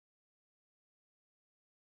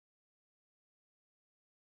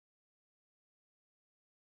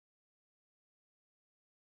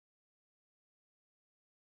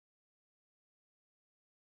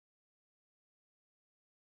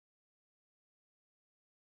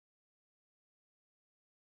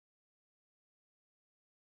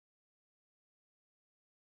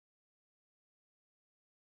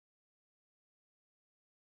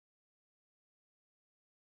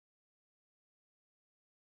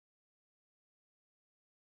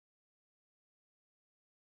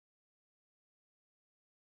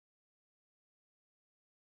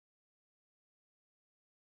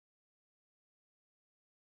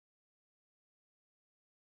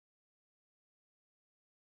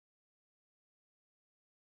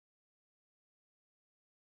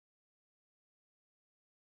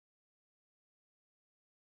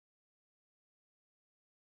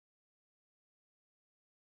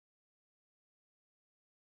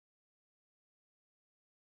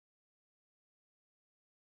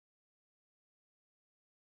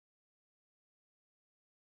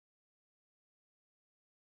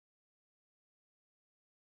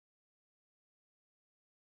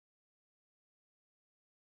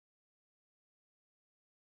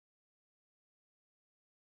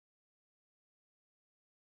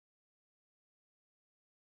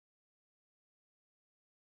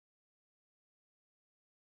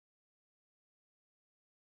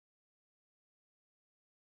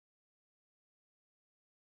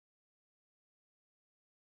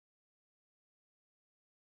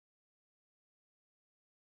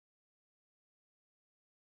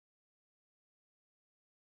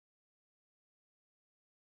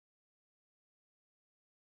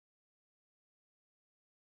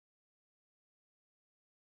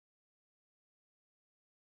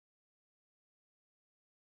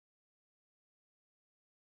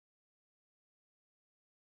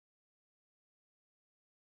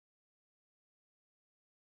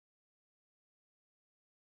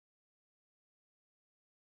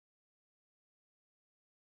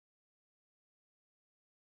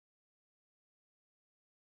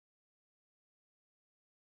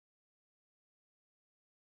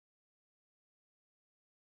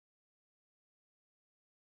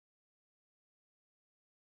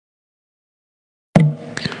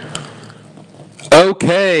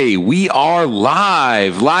Okay, we are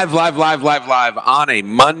live on a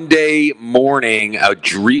Monday morning.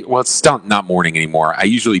 Well, it's not morning anymore. I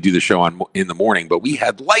usually do the show in the morning, but we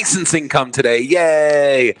had licensing come today.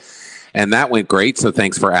 Yay! And that went great, so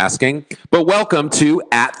thanks for asking. But welcome to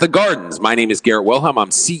At the Gardens. My name is Garrett Wilhelm. I'm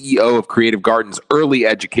CEO of Creative Gardens Early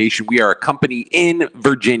Education. We are a company in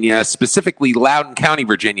Virginia, specifically Loudoun County,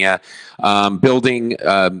 Virginia, building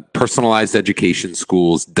personalized education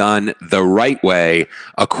schools done the right way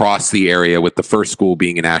across the area, with the first school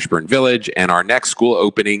being in Ashburn Village and our next school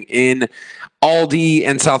opening in Aldie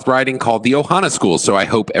and South Riding called the Ohana School. So I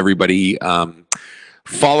hope everybody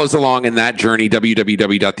follows along in that journey.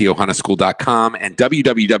 www.theohanaschool.com and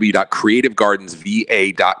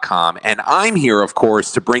www.creativegardensva.com. And I'm here, of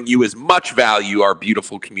course, to bring you as much value, our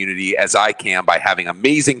beautiful community, as I can by having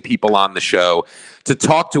amazing people on the show to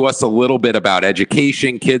talk to us a little bit about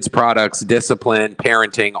education, kids products, discipline,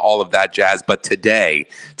 parenting, all of that jazz. But today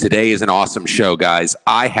is an awesome show, guys.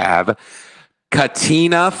 I have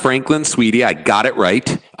Catina Franklin Sweedy. I got it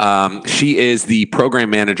right. She is the program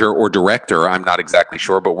manager or director. I'm not exactly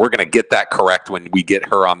sure, but we're going to get that correct when we get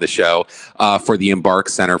her on the show for the Embark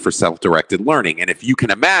Center for Self-Directed Learning. And if you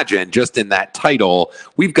can imagine, just in that title,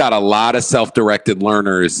 we've got a lot of self-directed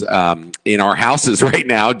learners in our houses right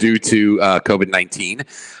now due to COVID-19.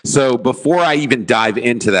 So before I even dive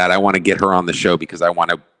into that, I want to get her on the show because I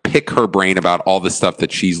want to pick her brain about all the stuff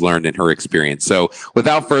that she's learned in her experience. So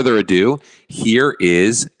without further ado, here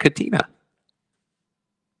is Catina.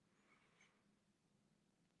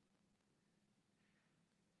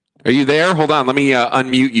 Are you there? Hold on. Let me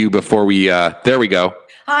unmute you before we, there we go.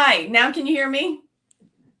 Hi, now can you hear me?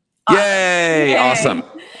 Yay! Awesome.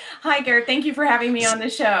 Hi, Garrett. Thank you for having me on the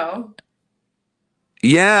show.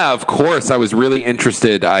 Yeah, of course. I was really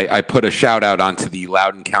interested. I put a shout out onto the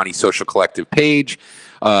Loudoun County Social Collective page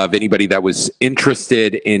of anybody that was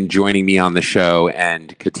interested in joining me on the show.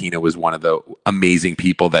 And Catina was one of the amazing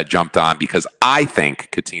people that jumped on because I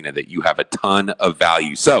think, Catina, that you have a ton of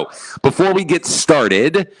value. So before we get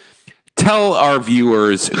started, tell our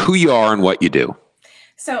viewers who you are and what you do.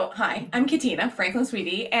 So, hi, I'm Catina Franklin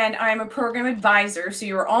Sweedy, and I'm a program advisor, so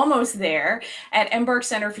you were almost there, at Embark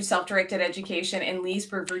Center for Self-Directed Education in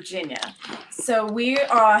Leesburg, Virginia. So we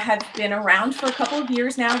have been around for a couple of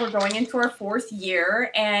years now. We're going into our 4th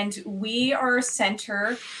year, and we are a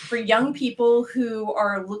center for young people who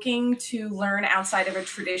are looking to learn outside of a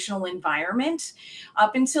traditional environment.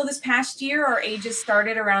 Up until this past year, our ages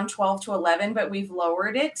started around 12 to 11, but we've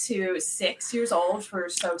lowered it to 6 years old,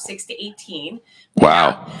 so 6 to 18.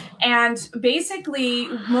 Wow. And basically,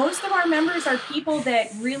 most of our members are people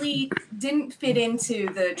that really didn't fit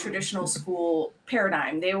into the traditional school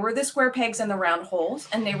paradigm. They were the square pegs in the round holes,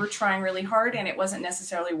 and they were trying really hard, and it wasn't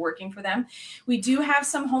necessarily working for them. We do have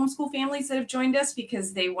some homeschool families that have joined us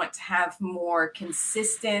because they want to have more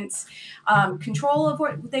consistent control of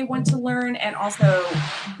what they want to learn, and also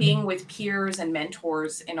being with peers and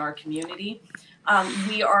mentors in our community.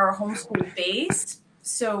 We are homeschool based.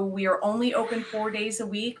 So we are only open 4 days a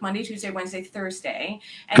week, Monday, Tuesday, Wednesday, Thursday,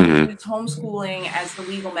 and we use homeschooling as the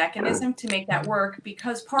legal mechanism to make that work,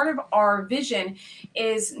 because part of our vision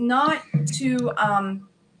is not to,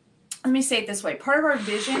 let me say it this way. Part of our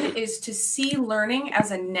vision is to see learning as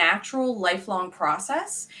a natural, lifelong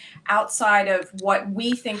process outside of what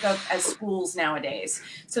we think of as schools nowadays.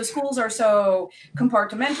 So schools are so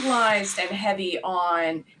compartmentalized and heavy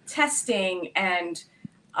on testing and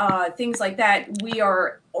things like that. We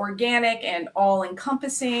are organic and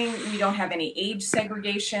all-encompassing. We don't have any age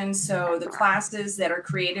segregation, so the classes that are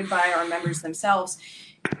created by our members themselves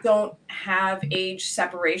don't have age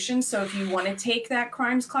separation. So if you want to take that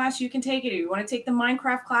crimes class, you can take it. If you want to take the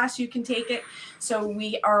Minecraft class, you can take it. So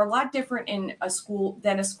we are a lot different in a school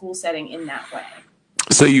than a school setting in that way.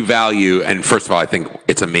 So you value, and first of all, I think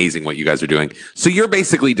it's amazing what you guys are doing. So you're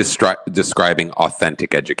basically describing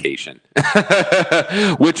authentic education,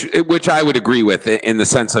 which I would agree with in the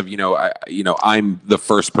sense of, I'm the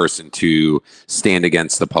first person to stand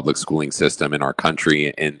against the public schooling system in our country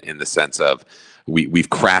in the sense of we've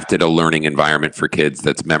crafted a learning environment for kids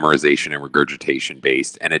that's memorization and regurgitation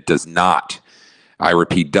based, and it does not, I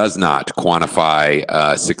repeat, does not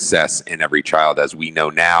quantify success in every child, as we know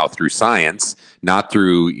now through science, not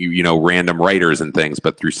through random writers and things,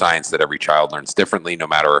 but through science, that every child learns differently, no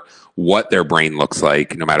matter what their brain looks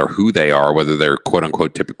like, no matter who they are, whether they're quote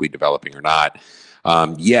unquote typically developing or not.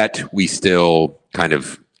 Yet we still kind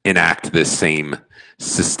of enact this same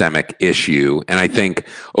systemic issue. And I think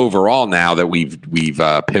overall, now that we've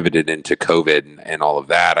pivoted into COVID and all of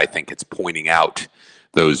that, I think it's pointing out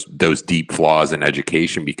those deep flaws in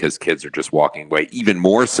education, because kids are just walking away even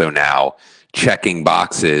more so now checking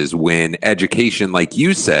boxes, when education, like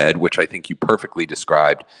you said, which I think you perfectly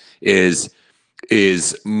described, is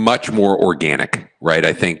much more organic, right?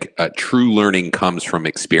 I think true learning comes from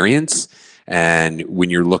experience. And when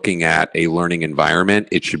you're looking at a learning environment,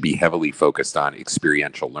 it should be heavily focused on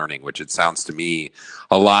experiential learning, which it sounds to me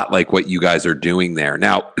a lot like what you guys are doing there.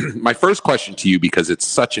 Now, my first question to you, because it's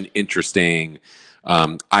such an interesting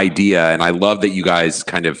idea, and I love that you guys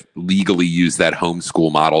kind of legally use that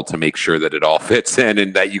homeschool model to make sure that it all fits in,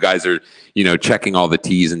 and that you guys are, checking all the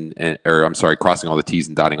T's crossing all the T's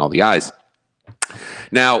and dotting all the I's.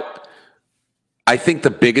 Now, I think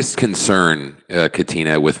the biggest concern,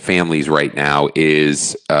 Catina, with families right now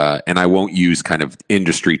is, and I won't use kind of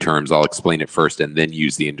industry terms, I'll explain it first and then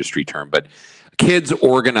use the industry term, but kids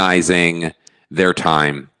organizing their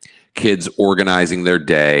time, kids organizing their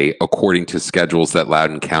day according to schedules that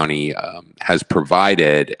Loudoun County has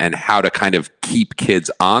provided, and how to kind of keep kids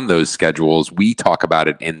on those schedules. We talk about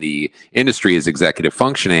it in the industry as executive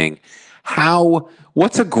functioning.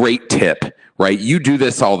 What's a great tip, right? You do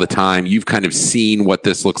this all the time. You've kind of seen what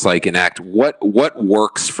this looks like in act. What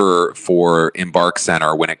works for Embark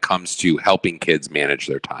Center when it comes to helping kids manage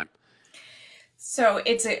their time? So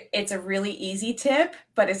it's a really easy tip,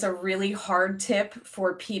 but it's a really hard tip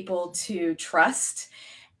for people to trust.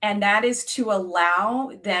 And that is to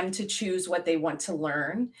allow them to choose what they want to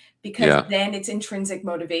learn, because then it's intrinsic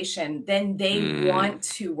motivation. Then they want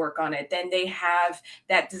to work on it. Then they have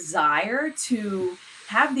that desire to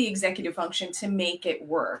have the executive function to make it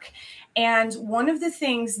work. And one of the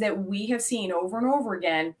things that we have seen over and over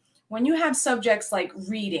again, when you have subjects like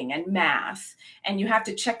reading and math, and you have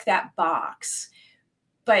to check that box,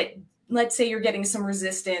 but let's say you're getting some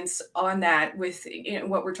resistance on that with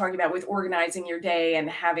what we're talking about with organizing your day and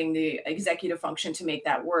having the executive function to make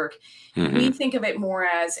that work. We think of it more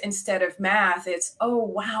as, instead of math, it's, oh,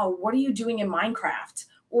 wow, what are you doing in Minecraft?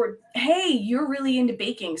 Or, hey, you're really into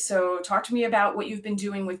baking, so talk to me about what you've been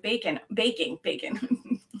doing with baking.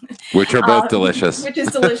 Which are both delicious. Which is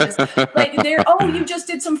delicious. But you just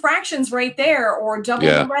did some fractions right there, or double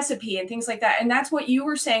the recipe and things like that. And that's what you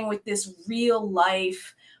were saying with this real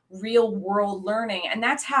life, real world learning. And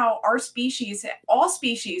that's how all species,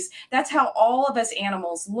 that's how all of us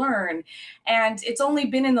animals learn. And it's only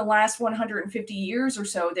been in the last 150 years or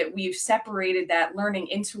so that we've separated that learning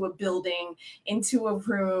into a building, into a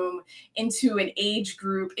room, into an age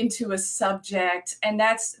group, into a subject. And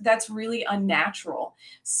that's really unnatural.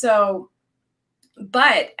 So,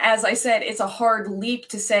 but as I said, it's a hard leap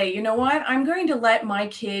to say, you know what, I'm going to let my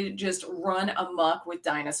kid just run amok with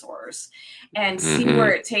dinosaurs and see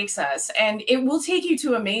where it takes us. And it will take you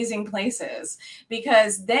to amazing places,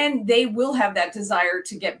 because then they will have that desire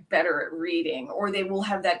to get better at reading, or they will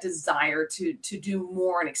have that desire to do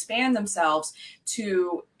more and expand themselves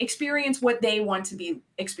to experience what they want to be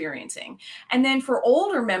experiencing. And then for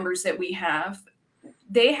older members that we have,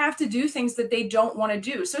 they have to do things that they don't want to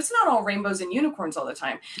do. So it's not all rainbows and unicorns all the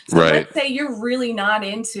time. So let's say you're really not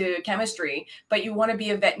into chemistry, but you want to be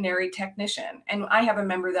a veterinary technician. And I have a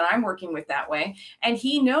member that I'm working with that way. And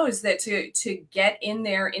he knows that to get in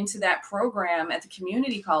there into that program at the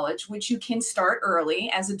community college, which you can start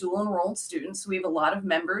early as a dual enrolled student. So we have a lot of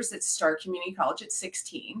members that start community college at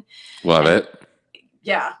 16. Love it.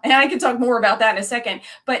 Yeah. And I can talk more about that in a second.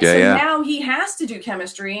 But now he has to do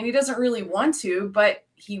chemistry, and he doesn't really want to, but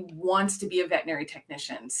he wants to be a veterinary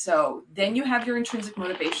technician. So then you have your intrinsic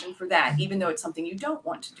motivation for that, even though it's something you don't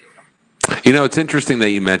want to do. It's interesting that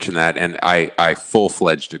you mentioned that, and I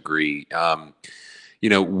full-fledged agree.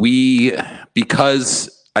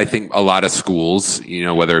 Because I think a lot of schools,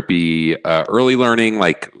 whether it be early learning,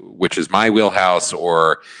 which is my wheelhouse,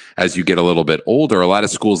 or as you get a little bit older, a lot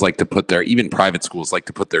of schools like to put even private schools like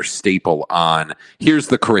to put their staple on, here's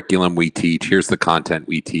the curriculum we teach, here's the content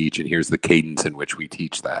we teach, and here's the cadence in which we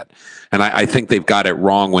teach that. And I think they've got it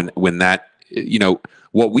wrong when that,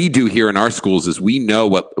 what we do here in our schools is we know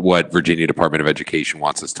what Virginia Department of Education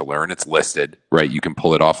wants us to learn. It's listed, right? You can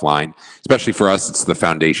pull it offline. Especially for us, it's the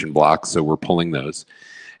foundation block, so we're pulling those.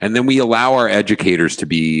 And then we allow our educators to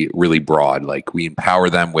be really broad. Like, we empower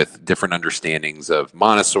them with different understandings of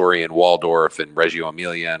Montessori and Waldorf and Reggio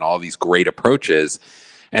Emilia and all these great approaches.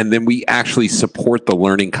 And then we actually support the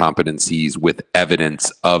learning competencies with evidence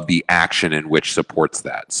of the action in which supports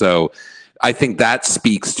that. So I think that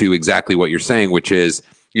speaks to exactly what you're saying, which is,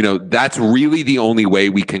 that's really the only way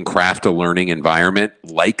we can craft a learning environment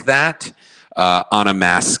like that. On a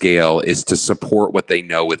mass scale, is to support what they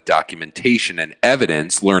know with documentation and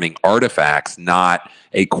evidence, learning artifacts, not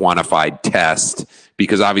a quantified test,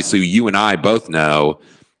 because obviously you and I both know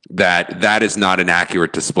that is not an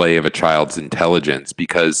accurate display of a child's intelligence,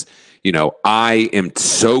 because You know, I am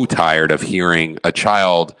so tired of hearing a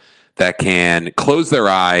child that can close their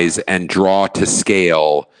eyes and draw to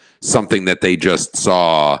scale something that they just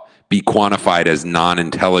saw be quantified as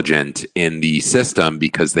non-intelligent in the system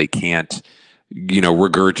because they can't, you know,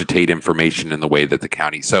 regurgitate information in the way that the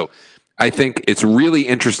county. So I think it's really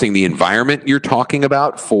interesting the environment you're talking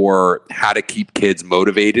about for how to keep kids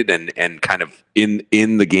motivated and kind of in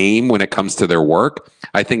the game when it comes to their work.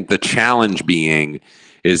 I think the challenge being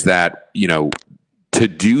is that, you know, to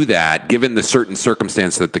do that, given the certain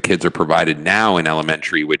circumstance that the kids are provided now in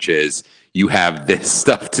elementary, which is you have this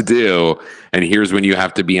stuff to do, and here's when you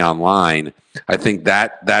have to be online. I think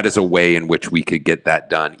that is a way in which we could get that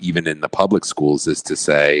done, even in the public schools, is to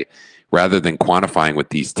say, rather than quantifying with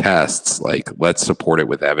these tests, like, let's support it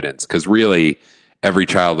with evidence, because really every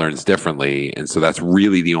child learns differently. And so that's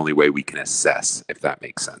really the only way we can assess, if that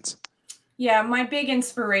makes sense. Yeah, my big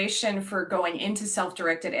inspiration for going into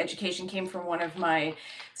self-directed education came from one of my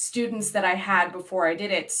students that I had before I did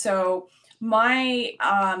it. So my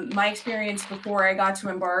experience before I got to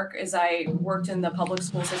Embark is I worked in the public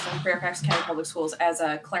school system, Fairfax County Public Schools, as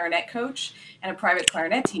a clarinet coach and a private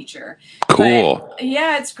clarinet teacher. Cool. But,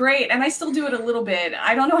 yeah, it's great. And I still do it a little bit.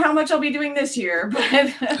 I don't know how much I'll be doing this year, but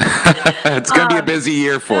it's going to be a busy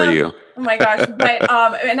year for you. Oh my gosh. But,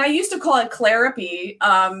 and I used to call it clarapy,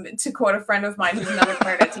 to quote a friend of mine who's another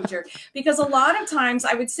clarinet teacher, because a lot of times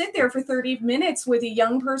I would sit there for 30 minutes with a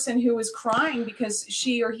young person who was crying because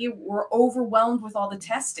she or he were overwhelmed with all the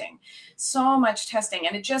testing, so much testing.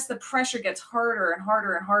 And it just, the pressure gets harder and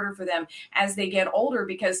harder and harder for them as they get older,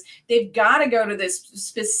 because they've got to go to this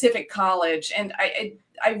specific college. And I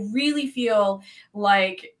really feel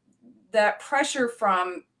like that pressure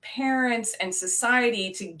from parents and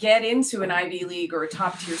society to get into an Ivy League or a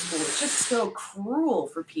top tier school is just so cruel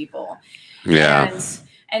for people. Yeah.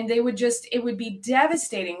 And they would just, it would be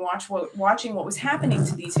devastating watching what was happening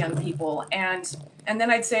to these young people. And then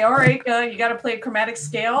I'd say, all right, you got to play a chromatic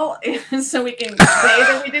scale so we can say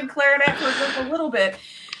that we did clarinet for just a little bit.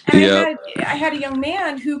 And yep. I had a young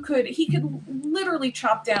man who could literally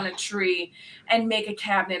chop down a tree and make a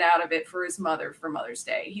cabinet out of it for his mother for Mother's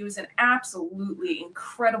Day. He was an absolutely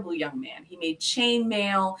incredible young man. He made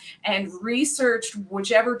chainmail and researched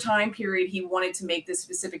whichever time period he wanted to make this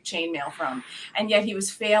specific chainmail from. And yet he was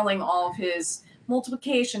failing all of his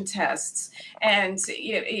multiplication tests, and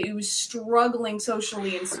he was struggling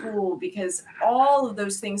socially in school because all of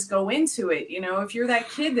those things go into it. You know, if you're that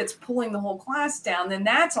kid that's pulling the whole class down, then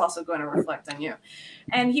that's also going to reflect on you.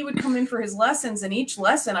 And he would come in for his lessons, and each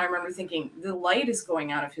lesson I remember thinking, the light is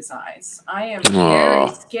going out of his eyes. I am very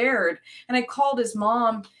scared. And I called his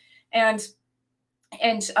mom, and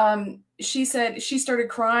she said, she started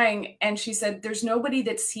crying, and she said, there's nobody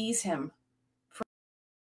that sees him.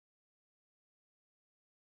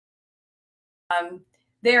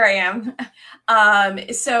 There I am.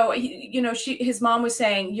 So, his mom was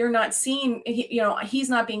saying, you're not seen, he's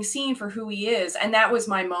not being seen for who he is. And that was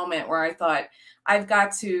my moment where I thought, I've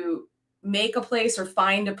got to make a place or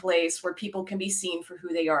find a place where people can be seen for who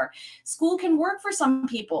they are. School can work for some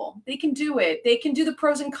people. They can do it. They can do the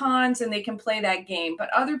pros and cons and they can play that game, but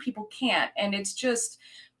other people can't. And it's just,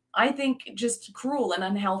 I think, just cruel and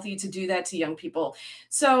unhealthy to do that to young people.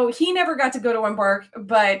 So he never got to go to Embark,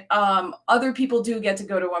 but other people do get to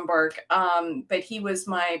go to Embark. But he was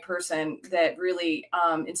my person that really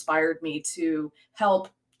inspired me to help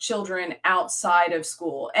children outside of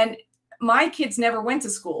school. And my kids never went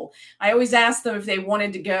to school. I always asked them if they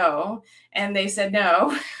wanted to go, and they said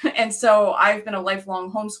no. And so I've been a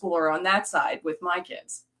lifelong homeschooler on that side with my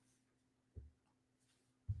kids.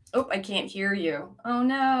 Oh, I can't hear you. Oh,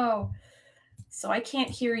 no. So I can't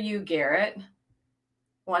hear you, Garrett.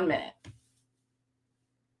 1 minute.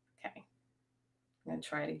 Okay. I'm going to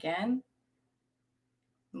try it again.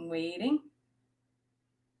 I'm waiting.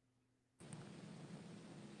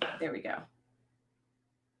 There we go.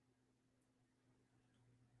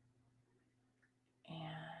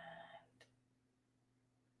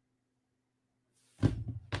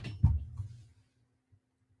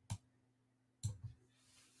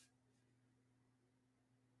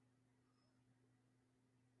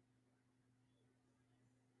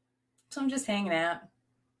 So I'm just hanging out,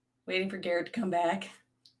 waiting for Garrett to come back.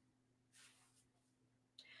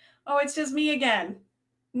 Oh, it's just me again.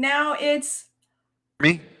 Now it's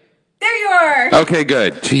me. There you are. Okay,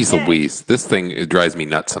 good. Jeez Louise. This thing, it drives me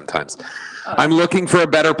nuts sometimes. I'm looking for a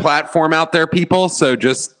better platform out there, people. So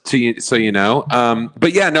just so you know.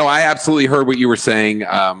 But yeah, no, I absolutely heard what you were saying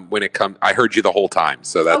when it comes. I heard you the whole time.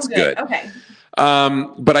 So that's good. Okay.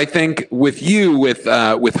 But I think with you, with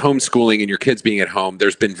homeschooling and your kids being at home,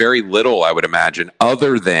 there's been very little, I would imagine,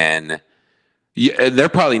 other than they're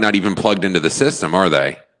probably not even plugged into the system, are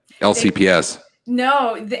they? They LCPS?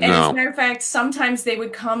 No, and as a No. matter of fact, sometimes they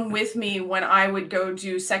would come with me when I would go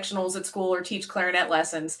do sectionals at school or teach clarinet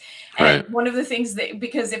lessons. And Right. one of the things that,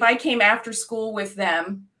 because if I came after school with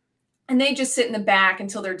them and they just sit in the back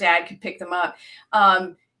until their dad could pick them up,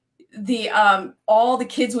 the all the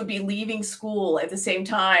kids would be leaving school at the same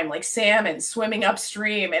time, like salmon swimming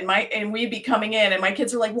upstream, and we'd be coming in, and my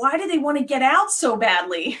kids were like, why do they want to get out so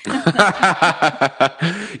badly?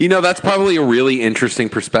 That's probably a really interesting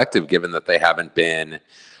perspective, given that they haven't been.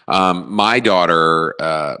 My daughter,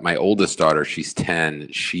 my oldest daughter, she's 10.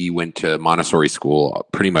 She went to Montessori school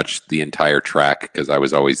pretty much the entire track because I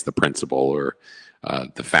was always the principal or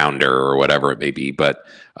the founder or whatever it may be. But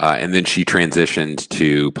and then she transitioned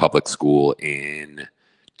to public school in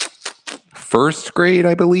first grade,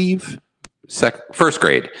 I believe. First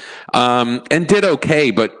grade, and did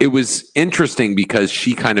okay, but it was interesting because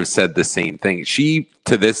she kind of said the same thing. She,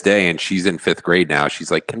 to this day, and she's in fifth grade now,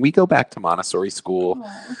 she's like, can we go back to Montessori school?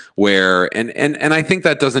 Aww. Where, and I think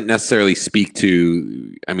that doesn't necessarily speak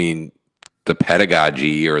to, I mean, the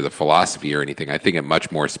pedagogy or the philosophy or anything. I think it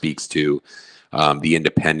much more speaks to the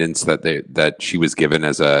independence that she was given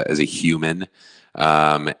as a human,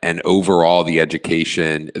 and overall the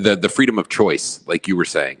education, the freedom of choice, like you were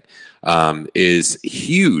saying, is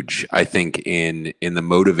huge, I think, in the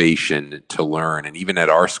motivation to learn. And even at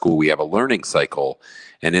our school, we have a learning cycle.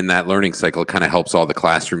 And in that learning cycle, it kind of helps all the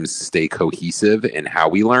classrooms stay cohesive in how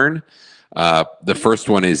we learn. The first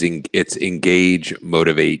one is it's engage,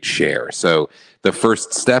 motivate, share. So the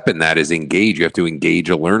first step in that is engage. You have to engage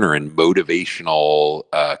a learner in motivational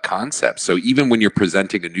concepts. So even when you're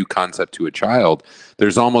presenting a new concept to a child,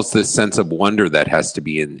 there's almost this sense of wonder that has to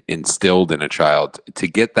be instilled in a child to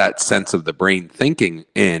get that sense of the brain thinking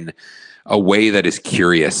in a way that is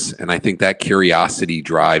curious. And I think that curiosity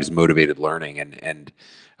drives motivated learning. And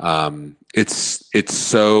it's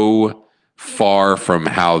so far from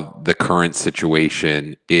how the current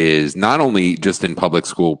situation is, not only just in public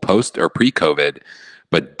school post or pre-COVID,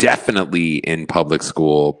 but definitely in public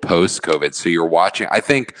school post-COVID. So you're watching, I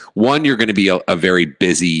think, one, you're going to be a very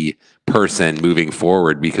busy person moving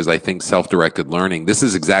forward, because I think self-directed learning, this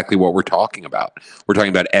is exactly what we're talking about. We're talking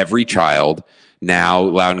about every child. Now,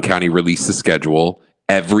 Loudoun County released the schedule.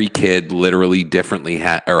 Every kid literally differently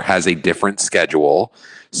has a different schedule.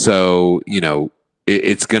 So,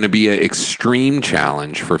 it's going to be an extreme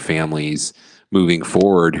challenge for families moving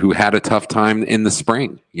forward who had a tough time in the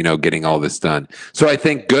spring, getting all this done. So I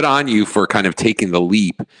think good on you for kind of taking the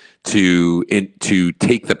leap to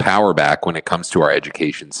take the power back when it comes to our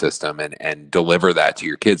education system and deliver that to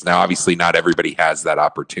your kids. Now, obviously, not everybody has that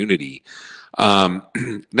opportunity. Now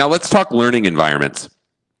let's talk learning environments.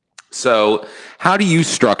 So how do you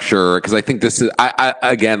structure, because I think this is, I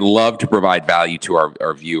again, love to provide value to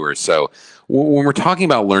our viewers. So when we're talking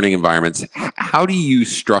about learning environments, how do you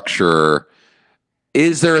structure,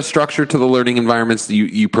 is there a structure to the learning environments that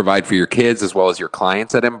you provide for your kids as well as your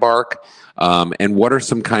clients at Embark? And what are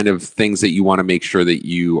some kind of things that you want to make sure that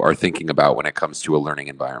you are thinking about when it comes to a learning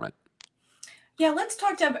environment? Yeah, let's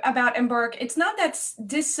talk about Embark. It's not that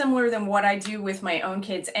dissimilar than what I do with my own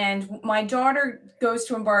kids. And my daughter goes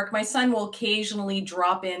to Embark. My son will occasionally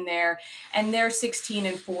drop in there, and they're 16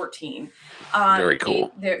 and 14. Very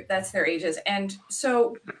cool. That's their ages. And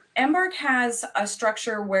so Embark has a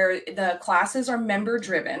structure where the classes are member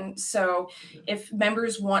driven. So if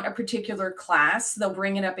members want a particular class, they'll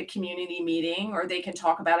bring it up at community meeting, or they can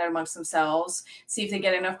talk about it amongst themselves, see if they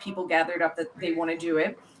get enough people gathered up that they want to do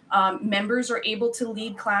it. Members are able to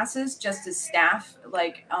lead classes just as staff,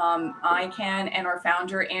 like I can, and our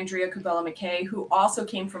founder, Andrea Cabela McKay, who also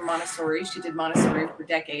came from Montessori. She did Montessori for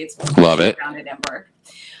decades. Love it. Founded Embark.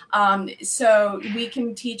 So we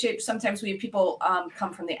can teach it. Sometimes we have people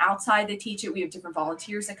come from the outside that teach it. We have different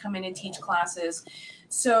volunteers that come in and teach classes.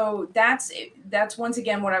 So that's once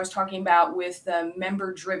again what I was talking about with the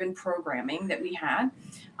member-driven programming that we have.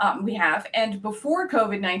 And before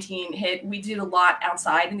COVID-19 hit, we did a lot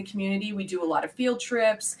outside in the community. We do a lot of field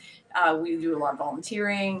trips. We do a lot of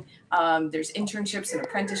volunteering. There's internships and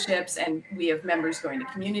apprenticeships, and we have members going to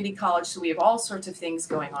community college. So we have all sorts of things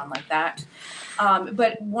going on like that.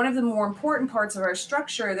 But one of the more important parts of our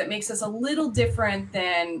structure that makes us a little different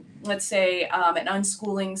than, let's say, an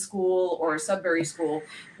unschooling school or a Sudbury school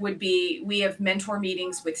would be, we have mentor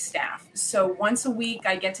meetings with staff. So once a week,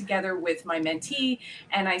 I get together with my mentee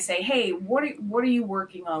and I say, hey, what are you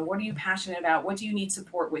working on? What are you passionate about? What do you need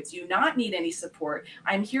support with? Do you not need any support?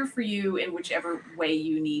 I'm here for for you in whichever way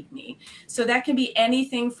you need me. So that can be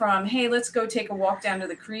anything from, hey, let's go take a walk down to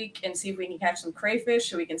the creek and see if we can catch some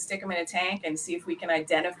crayfish so we can stick them in a tank and see if we can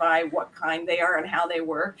identify what kind they are and how they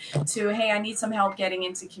work, to, hey, I need some help getting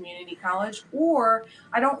into community college, or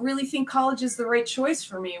I don't really think college is the right choice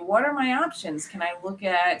for me. What are my options? Can I look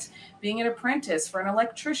at being an apprentice for an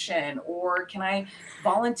electrician, or can I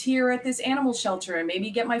volunteer at this animal shelter and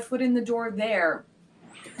maybe get my foot in the door there?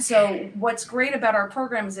 So what's great about our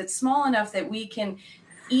program is it's small enough that we can,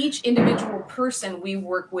 each individual person, we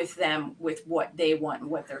work with them with what they want and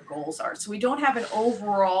what their goals are. So we don't have an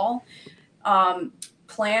overall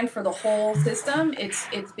plan for the whole system. It's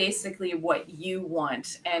basically what you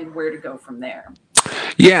want and where to go from there.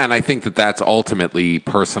 Yeah, and I think that that's ultimately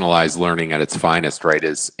personalized learning at its finest, right?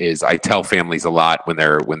 Is I tell families a lot when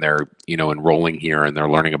they're enrolling here and they're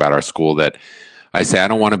learning about our school, that I say I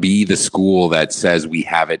don't want to be the school that says we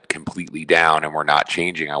have it completely down and we're not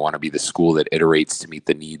changing. I want to be the school that iterates to meet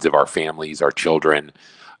the needs of our families, our children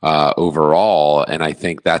overall. And I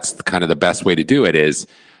think that's kind of the best way to do it is,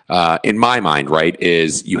 in my mind, right,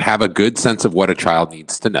 is you have a good sense of what a child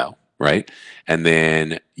needs to know, right? And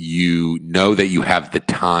then you know that you have the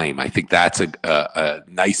time. I think that's a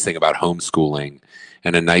nice thing about homeschooling,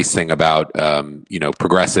 and a nice thing about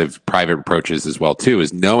progressive private approaches as well too,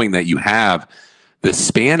 is knowing that you have the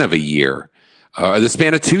span of a year, the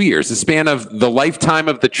span of 2 years, the span of the lifetime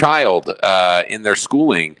of the child in their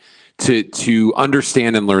schooling to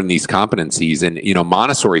understand and learn these competencies. And,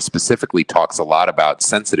 Montessori specifically talks a lot about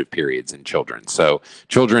sensitive periods in children. So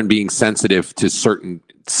children being sensitive to certain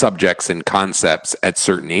subjects and concepts at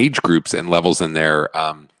certain age groups and levels in their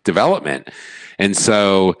development.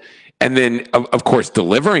 And then, of course,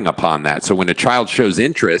 delivering upon that. So when a child shows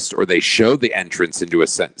interest, or they show the entrance into a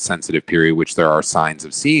sensitive period, which there are signs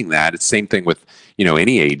of seeing that, it's the same thing with,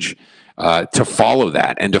 any age, to follow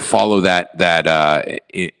that and to follow that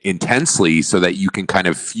intensely, so that you can kind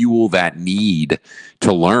of fuel that need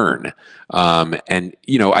to learn.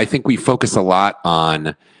 I think we focus a lot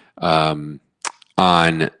on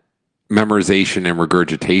memorization and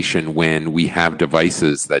regurgitation when we have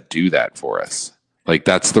devices that do that for us. Like,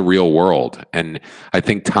 that's the real world. And I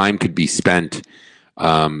think time could be spent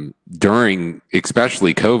during,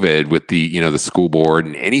 especially COVID, with the school board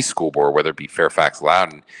and any school board, whether it be Fairfax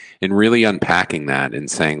Loudoun, and really unpacking that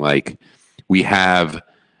and saying, like, we have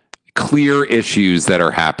clear issues that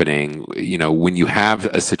are happening. When you have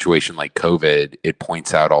a situation like COVID, it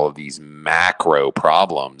points out all of these macro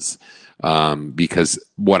problems. Because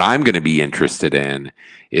what I'm going to be interested in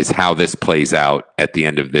is how this plays out at the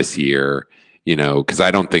end of this year, because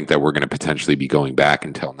I don't think that we're going to potentially be going back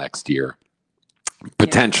until next year,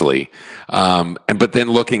 potentially. But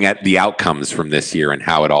then looking at the outcomes from this year and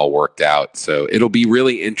how it all worked out. So it'll be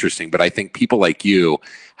really interesting. But I think people like you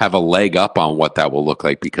have a leg up on what that will look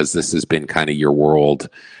like, because this has been kind of your world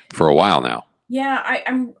for a while now. Yeah, I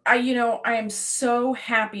am so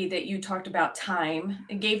happy that you talked about time.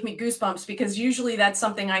 It gave me goosebumps, because usually that's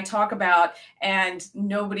something I talk about and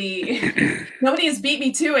nobody has beat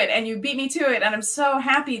me to it, and you beat me to it, and I'm so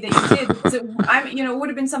happy that you did, because it would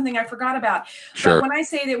have been something I forgot about. Sure. But when I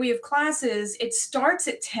say that we have classes, it starts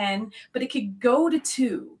at 10, but it could go to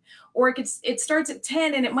 2. Or it starts at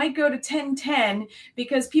 10 and it might go to 10:10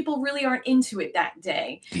 because people really aren't into it that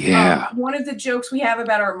day. Yeah. One of the jokes we have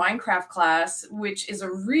about our Minecraft class, which is a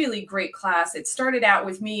really great class, it started out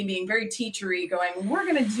with me being very teachery, going, we're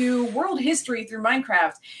going to do world history through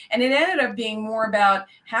Minecraft. And it ended up being more about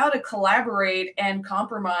how to collaborate and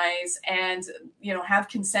compromise and, have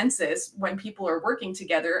consensus when people are working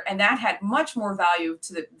together. And that had much more value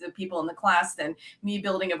to the people in the class than me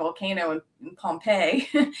building a volcano in Pompeii.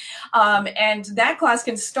 And that class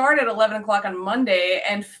can start at 11 o'clock on Monday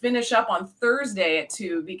and finish up on Thursday at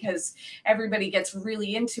 2, because everybody gets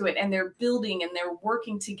really into it and they're building and they're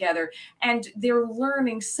working together and they're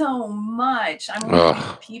learning so much. I'm one of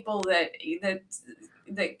these people that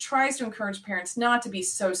tries to encourage parents not to be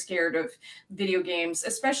so scared of video games,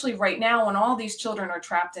 especially right now when all these children are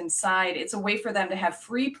trapped inside. It's a way for them to have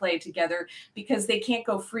free play together, because they can't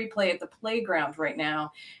go free play at the playground right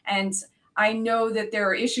now. And I know that there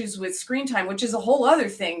are issues with screen time, which is a whole other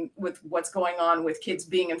thing with what's going on with kids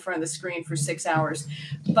being in front of the screen for 6 hours.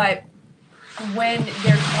 But when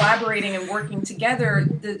they're collaborating and working together,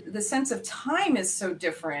 the sense of time is so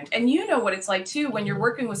different. And you know what it's like too, when you're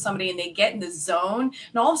working with somebody and they get in the zone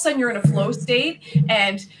and all of a sudden you're in a flow state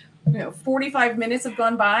and 45 minutes have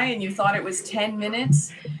gone by and you thought it was 10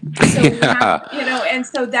 minutes. So and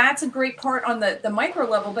so that's a great part on the micro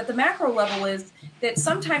level. But the macro level is that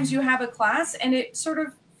sometimes you have a class and it sort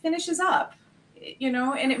of finishes up. you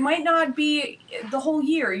know, and it might not be the whole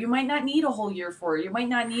year. You might not need a whole year for it. You might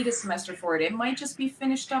not need a semester for it. It might just be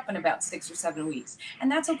finished up in about 6 or 7 weeks.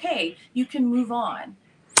 And that's okay. You can move on.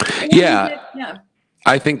 Or you Yeah. get, yeah.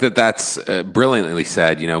 I think that that's brilliantly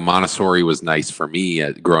said. You know, Montessori was nice for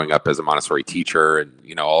me growing up as a Montessori teacher, and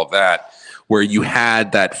you know all of that, where you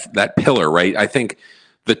had that pillar, right? I think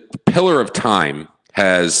the pillar of time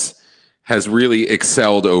has really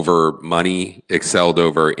excelled over money, excelled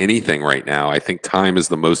over anything right now. I think time is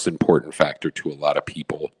the most important factor to a lot of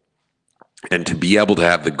people. And to be able to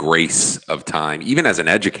have the grace of time, even as an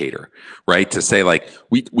educator, right? To say like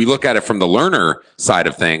we look at it from the learner side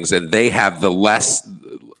of things, and they have a less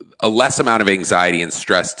amount of anxiety and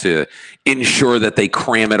stress to ensure that they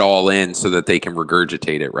cram it all in so that they can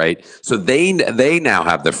regurgitate it, right? So they now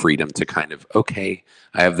have the freedom to kind of, okay,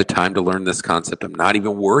 I have the time to learn this concept. I'm not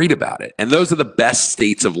even worried about it. And those are the best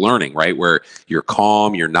states of learning, right? Where you're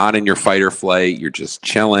calm, you're not in your fight or flight, you're just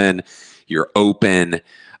chilling, you're open.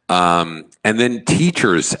 And then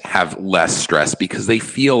teachers have less stress because they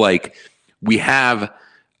feel like we have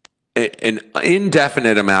an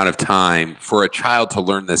indefinite amount of time for a child to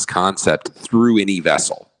learn this concept through any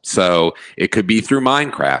vessel. So it could be through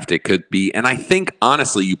Minecraft. It could be, and I think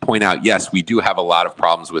honestly, you point out, yes, we do have a lot of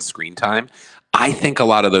problems with screen time. I think a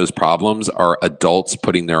lot of those problems are adults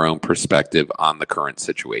putting their own perspective on the current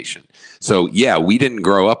situation. So yeah, we didn't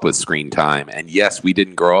grow up with screen time, and yes, we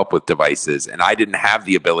didn't grow up with devices, and I didn't have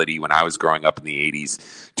the ability when I was growing up in the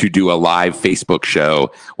 80s to do a live Facebook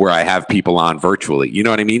show where I have people on virtually. You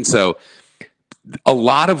know what I mean? So a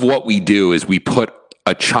lot of what we do is we put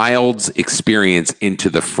a child's experience into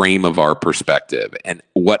the frame of our perspective. And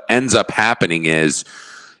what ends up happening is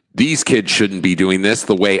these kids shouldn't be doing this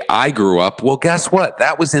the way I grew up. Well, guess what?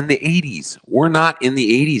 That was in the 80s. We're not in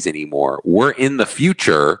the 80s anymore. We're in the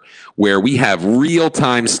future where we have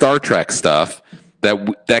real-time Star Trek stuff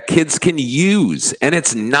that kids can use, and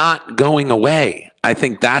it's not going away. I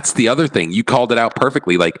think that's the other thing. You called it out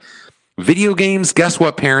perfectly. Like, video games, guess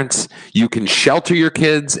what, parents? You can shelter your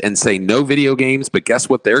kids and say no video games, but guess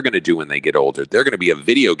what they're going to do when they get older? They're going to be a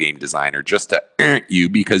video game designer just to you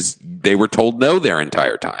because they were told no their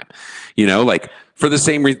entire time. You know, like for the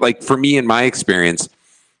same reason, like for me in my experience,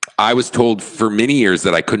 I was told for many years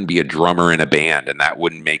that I couldn't be a drummer in a band and that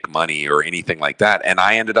wouldn't make money or anything like that. And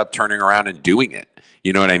I ended up turning around and doing it.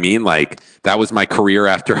 You know what I mean? Like that was my career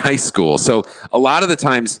after high school. So a lot of the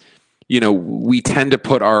times, you know, we tend to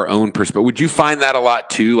put our own perspective. Would you find that a lot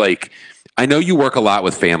too? Like, I know you work a lot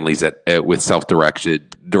with families with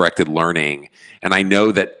self-directed learning, and I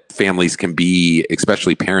know that families can be,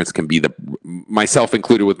 especially parents can be myself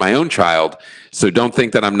included with my own child. So don't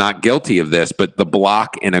think that I'm not guilty of this, but the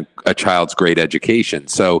block in a child's great education.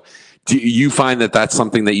 So do you find that that's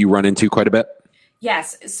something that you run into quite a bit?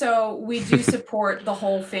 Yes. So we do support the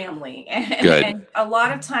whole family. Good. And a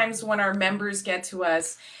lot of times when our members get to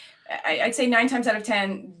us, I'd say 9 times out of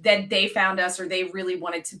 10 that they found us or they really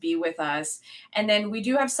wanted to be with us. And then we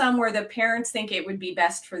do have some where the parents think it would be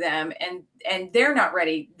best for them and they're not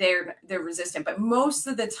ready. They're resistant. But most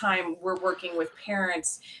of the time we're working with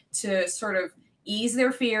parents to sort of ease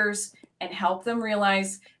their fears and help them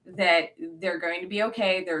realize that they're going to be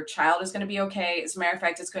okay. Their child is going to be okay. As a matter of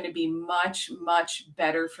fact, it's going to be much, much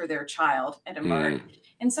better for their child at Embark.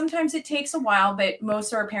 And sometimes it takes a while, but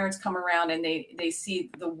most of our parents come around and they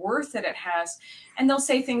see the worth that it has. And they'll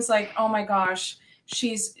say things like, oh my gosh,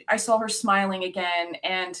 I saw her smiling again.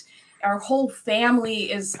 And our whole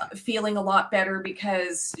family is feeling a lot better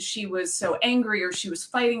because she was so angry or she was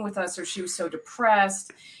fighting with us or she was so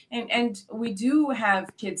depressed. And we do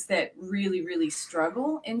have kids that really, really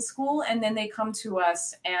struggle in school. And then they come to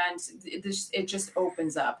us and it just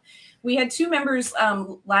opens up. We had 2 members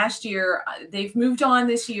last year. They've moved on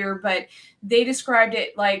this year, but they described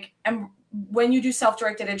it like when you do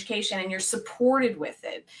self-directed education and you're supported with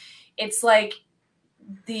it, it's like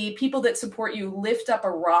the people that support you lift up a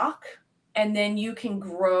rock and then you can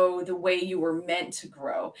grow the way you were meant to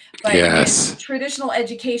grow. But yes. In traditional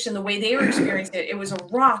education, the way they were experiencing it, it was a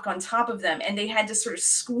rock on top of them and they had to sort of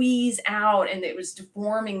squeeze out and it was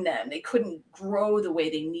deforming them. They couldn't grow the way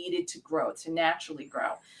they needed to grow, to naturally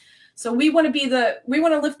grow. So we want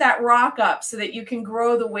to lift that rock up so that you can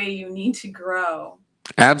grow the way you need to grow.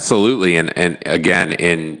 Absolutely. And again,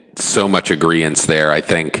 in so much agreement there, I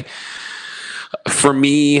think for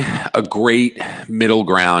me, a great middle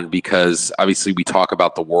ground, because obviously we talk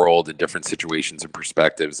about the world in different situations and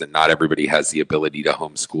perspectives, and not everybody has the ability to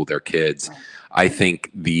homeschool their kids. Right. I think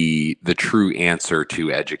the true answer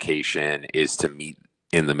to education is to meet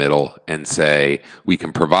in the middle and say, we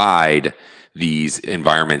can provide these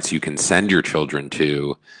environments you can send your children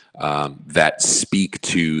to that speak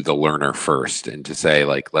to the learner first, and to say,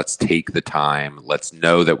 like, let's take the time, let's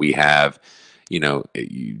know that we have,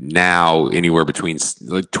 now anywhere between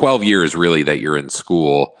 12 years really that you're in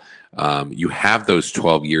school. You have those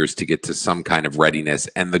 12 years to get to some kind of readiness.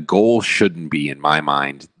 And the goal shouldn't be, in my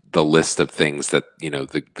mind, the list of things that,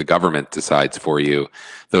 the government decides for you.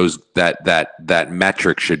 That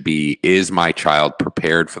metric should be, is my child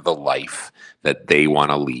prepared for the life that they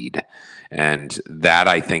want to lead? And that,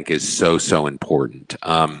 I think, is so important.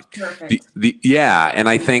 Perfect. And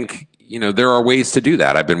I think, there are ways to do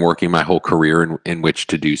that. I've been working my whole career in which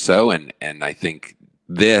to do so. And I think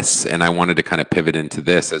this, and I wanted to kind of pivot into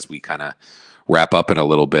this as we kind of wrap up in a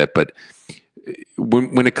little bit, but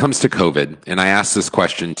when it comes to COVID, and I asked this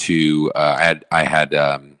question to, I had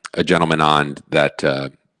a gentleman on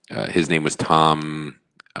that, his name was Tom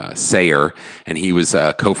Sayer, and he was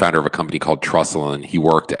a co-founder of a company called Trussell, and he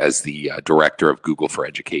worked as the director of Google for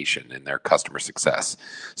Education and their customer success.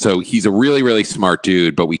 So he's a really, really smart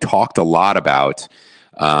dude, but we talked a lot about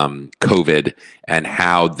COVID and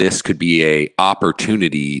how this could be a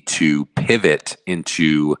opportunity to pivot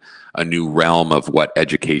into a new realm of what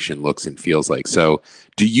education looks and feels like. So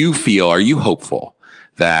are you hopeful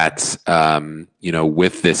that,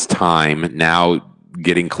 with this time now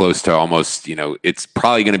getting close to almost, it's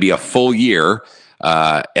probably going to be a full year,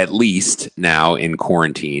 at least now in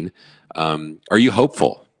quarantine. Are you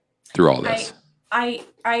hopeful through all this? I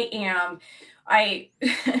am.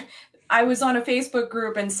 I was on a Facebook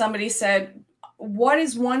group and somebody said, what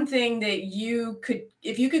is one thing that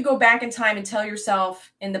if you could go back in time and tell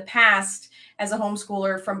yourself in the past as a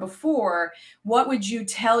homeschooler from before, what would you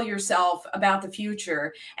tell yourself about the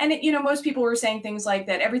future? And most people were saying things like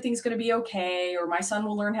that everything's going to be okay, or my son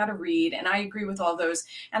will learn how to read. And I agree with all those.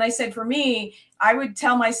 And I said, for me, I would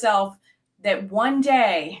tell myself that one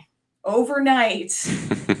day, overnight,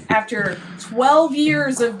 after 12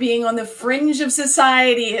 years of being on the fringe of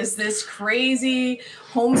society as this crazy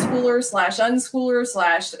homeschooler /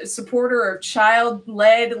 unschooler / supporter of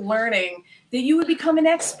child-led learning, that you would become an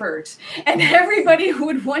expert and everybody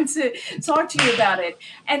would want to talk to you about it.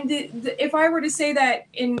 And if I were to say that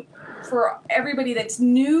for everybody that's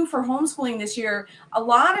new for homeschooling this year, a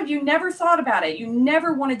lot of you never thought about it. You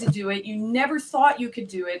never wanted to do it. You never thought you could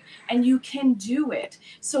do it, and you can do it.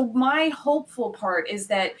 So my hopeful part is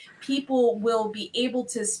that people will be able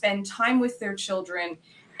to spend time with their children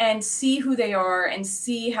and see who they are and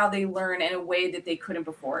see how they learn in a way that they couldn't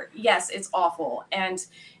before. Yes, it's awful, and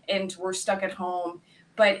we're stuck at home,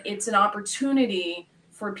 but it's an opportunity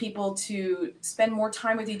for people to spend more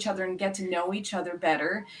time with each other and get to know each other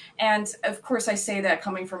better. And of course, I say that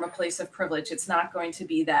coming from a place of privilege. It's not going to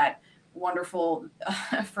be that wonderful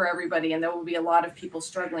for everybody, and there will be a lot of people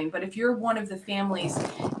struggling. But if you're one of the families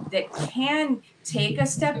that can take a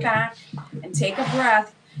step back and take a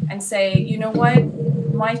breath and say, you know what,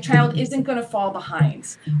 my child isn't going to fall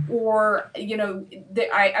behind, or,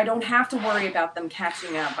 I don't have to worry about them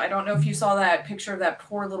catching up. I don't know if you saw that picture of that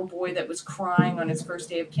poor little boy that was crying on his first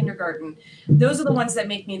day of kindergarten. Those are the ones that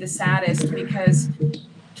make me the saddest, because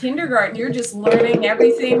kindergarten, you're just learning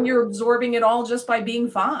everything. You're absorbing it all just by being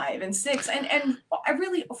 5 and 6. And I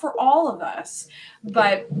really, for all of us,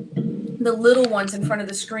 but the little ones in front of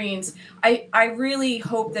the screens, I really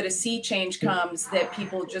hope that a sea change comes, that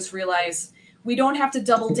people just realize we don't have to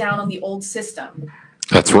double down on the old system.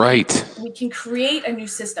 That's right. We can create a new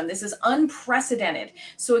system. This is unprecedented.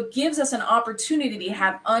 So it gives us an opportunity to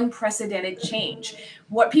have unprecedented change.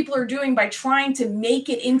 What people are doing by trying to make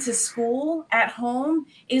it into school at home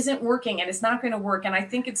isn't working, and it's not going to work. And I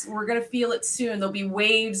think we're going to feel it soon. There'll be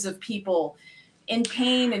waves of people in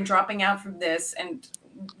pain and dropping out from this, and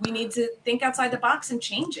we need to think outside the box and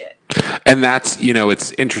change it. And that's,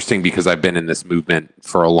 it's interesting because I've been in this movement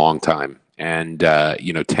for a long time. And,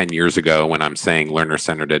 10 years ago, when I'm saying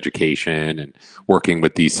learner-centered education and working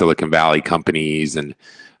with these Silicon Valley companies and,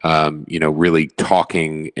 really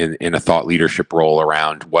talking in a thought leadership role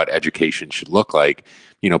around what education should look like,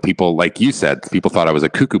 people, like you said, people thought I was a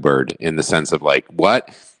cuckoo bird in the sense of like,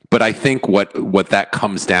 what? But I think what that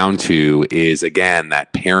comes down to is, again,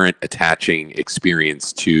 that parent attaching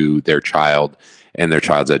experience to their child and their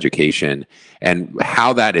child's education. And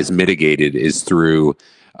how that is mitigated is through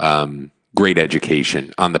great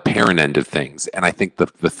education on the parent end of things. And I think the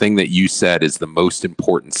thing that you said is the most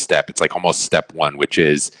important step. It's like almost step one, which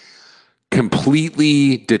is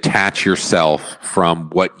completely detach yourself from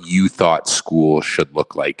what you thought school should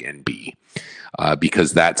look like and be.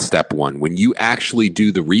 Because that's step one. When you actually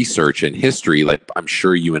do the research and history, like I'm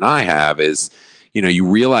sure you and I have, is, you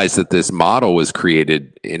realize that this model was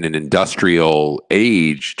created in an industrial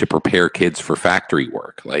age to prepare kids for factory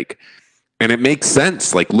work. Like, and it makes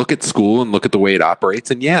sense. Like, look at school and look at the way it operates.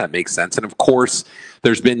 And yeah, it makes sense. And of course,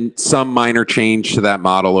 there's been some minor change to that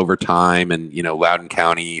model over time. And, Loudoun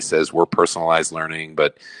County says we're personalized learning,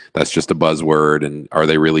 but that's just a buzzword. And are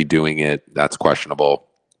they really doing it? That's questionable.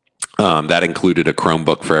 That included a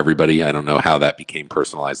Chromebook for everybody. I don't know how that became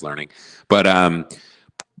personalized learning.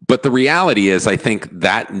 But the reality is, I think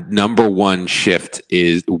that number one shift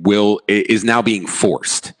is now being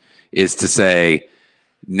forced, is to say,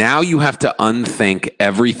 now you have to unthink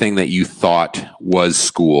everything that you thought was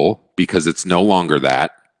school, because it's no longer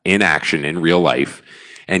that, in action, in real life.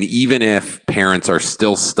 And even if parents are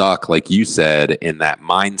still stuck, like you said, in that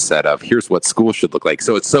mindset of here's what school should look like.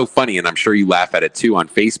 So it's so funny, and I'm sure you laugh at it too on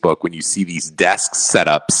Facebook when you see these desk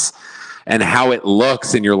setups and how it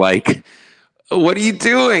looks, and you're like, what are you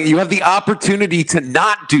doing? You have the opportunity to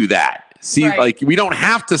not do that. See, right. Like, we don't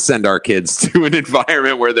have to send our kids to an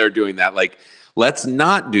environment where they're doing that. Like, let's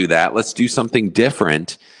not do that. Let's do something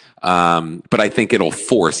different. But I think it'll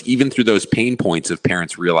force, even through those pain points of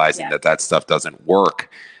parents realizing that stuff doesn't work.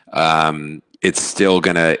 It's still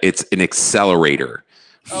it's an accelerator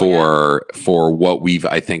for what we've,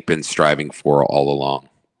 I think, been striving for all along.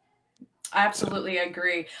 I absolutely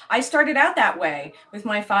agree. I started out that way with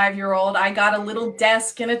my 5-year-old. I got a little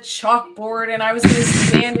desk and a chalkboard, and I was going to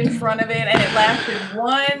stand in front of it, and it lasted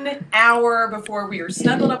 1 hour before we were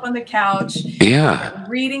snuggled up on the couch,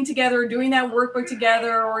 reading together, doing that workbook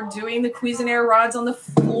together, or doing the Cuisinart rods on the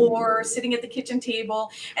floor, sitting at the kitchen table.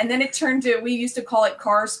 And then it turned to, we used to call it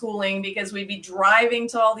car schooling, because we'd be driving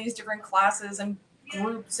to all these different classes and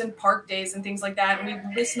groups and park days and things like that, and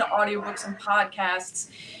we listen to audiobooks and podcasts.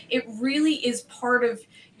 It really is part of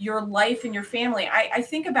your life and your family. I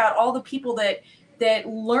think about all the people that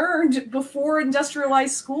learned before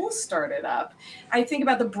industrialized schools started up. I think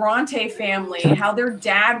about the Bronte family, how their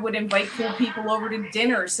dad would invite cool people over to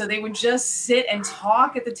dinner, so they would just sit and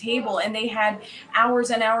talk at the table, and they had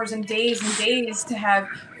hours and hours and days to have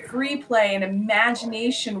free play and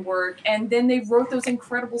imagination work, and then they wrote those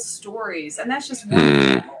incredible stories, and that's just one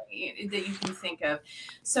family that you can think of.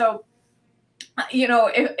 So,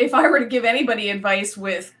 if I were to give anybody advice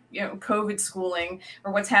with COVID schooling,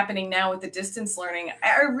 or what's happening now with the distance learning,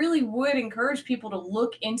 I really would encourage people to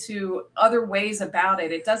look into other ways about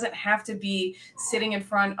it. It doesn't have to be sitting in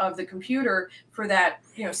front of the computer for that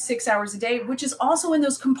 6 hours a day, which is also in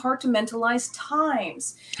those compartmentalized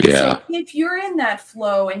times. Yeah. So if you're in that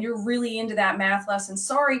flow and you're really into that math lesson,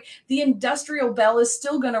 sorry, the industrial bell is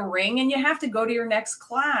still going to ring, and you have to go to your next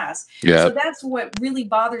class. Yeah. So that's what really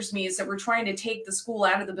bothers me, is that we're trying to take the school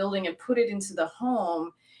out of the building and put it into the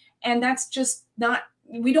home. And that's just not,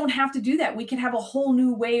 we don't have to do that. We can have a whole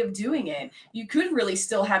new way of doing it. You could really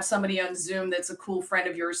still have somebody on Zoom that's a cool friend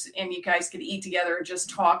of yours, and you guys could eat together and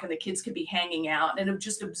just talk, and the kids could be hanging out and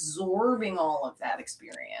just absorbing all of that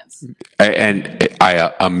experience. And I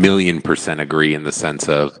 1,000,000% agree, in the sense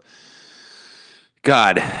of,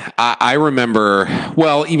 God, I remember,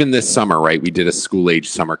 well, even this summer, right? We did a school-age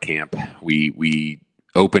summer camp. We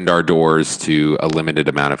opened our doors to a limited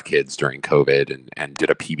amount of kids during COVID, and did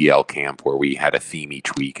a PBL camp where we had a theme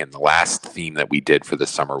each week. And the last theme that we did for the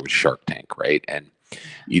summer was Shark Tank, right? And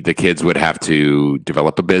the kids would have to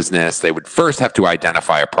develop a business. They would first have to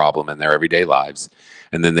identify a problem in their everyday lives,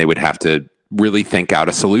 and then they would have to really think out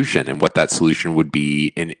a solution, and what that solution would be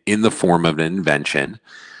in the form of an invention.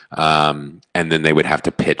 And then they would have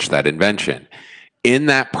to pitch that invention. In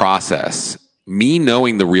that process, me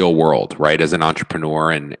knowing the real world, right, as an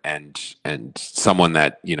entrepreneur and someone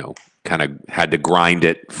that, kind of had to grind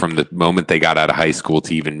it from the moment they got out of high school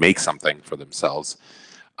to even make something for themselves,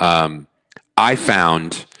 I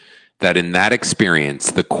found that in that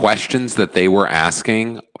experience, the questions that they were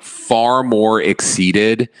asking far more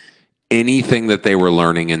exceeded anything that they were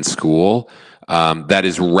learning in school that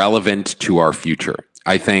is relevant to our future.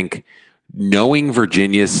 I think knowing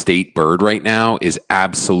Virginia's state bird right now is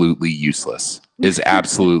absolutely useless.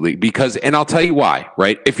 Because, and I'll tell you why,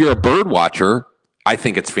 right? If you're a bird watcher, I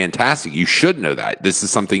think it's fantastic. You should know that. This is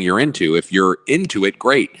something you're into. If you're into it,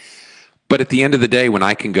 great. But at the end of the day, when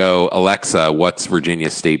I can go, Alexa, what's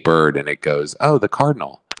Virginia's state bird? And it goes, oh, the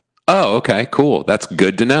cardinal. Oh, okay, cool. That's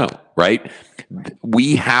good to know, right?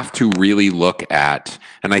 We have to really look at,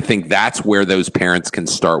 and I think that's where those parents can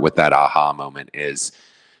start with that aha moment, is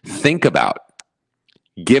think about,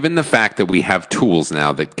 given the fact that we have tools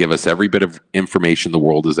now that give us every bit of information the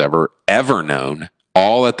world has ever known,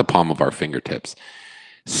 all at the palm of our fingertips,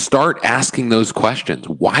 start asking those questions.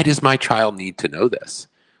 Why does my child need to know this?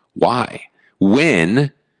 Why?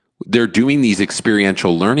 When they're doing these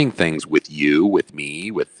experiential learning things with you, with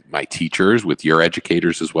me, with my teachers, with your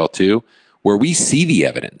educators as well too, where we see the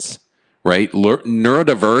evidence, right?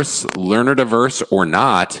 Neurodiverse, learner diverse or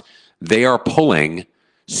not, they are pulling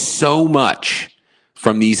so much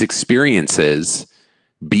from these experiences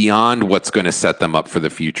beyond what's going to set them up for the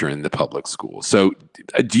future in the public school. So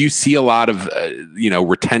do you see a lot of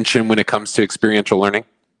retention when it comes to experiential learning?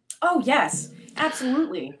 Oh, yes,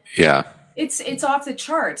 absolutely. Yeah. It's off the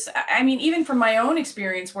charts. I mean, even from my own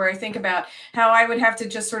experience, where I think about how I would have to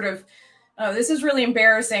just sort of, oh, this is really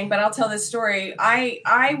embarrassing, but I'll tell this story.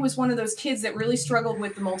 I was one of those kids that really struggled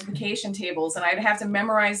with the multiplication tables, and I'd have to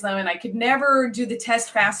memorize them, and I could never do the test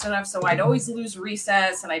fast enough, so I'd always lose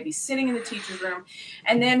recess, and I'd be sitting in the teacher's room.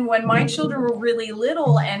 And then when my children were really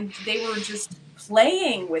little and they were just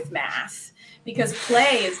playing with math, because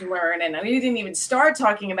play is learn, and we didn't even start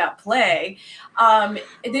talking about play.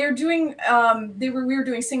 We were doing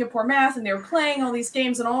Singapore math, and they were playing all these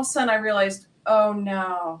games, and all of a sudden I realized, oh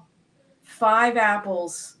no, 5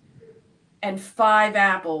 apples and 5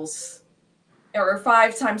 apples, or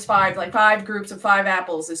 5 times 5, like 5 groups of 5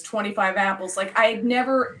 apples is 25 apples. Like, I had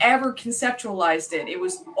never ever conceptualized it. It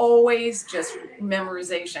was always just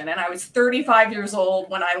memorization. And I was 35 years old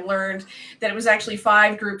when I learned that it was actually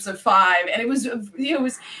 5 groups of 5. And it was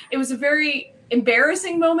a very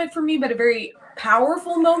embarrassing moment for me, but a very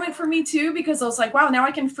powerful moment for me too, because I was like, wow, now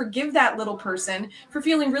I can forgive that little person for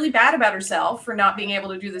feeling really bad about herself for not being able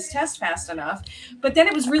to do this test fast enough. But then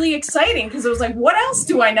it was really exciting because it was like, what else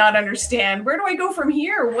do I not understand? Where do I go from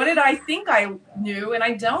here? What did I think I knew and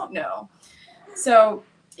I don't know? So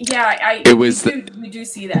yeah, we do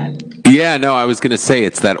see that. Yeah, no, I was going to say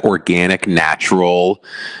it's that organic, natural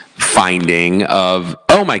finding of,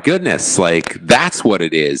 oh my goodness, like that's what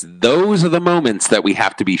it is. Those are the moments that we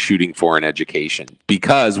have to be shooting for in education,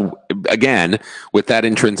 because again, with that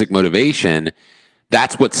intrinsic motivation,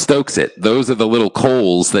 that's what stokes it. Those are the little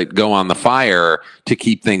coals that go on the fire to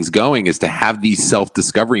keep things going, is to have these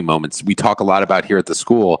self-discovery moments. We talk a lot about here at the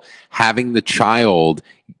school, having the child,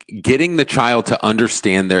 getting the child to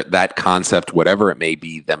understand that concept, whatever it may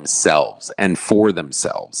be, themselves and for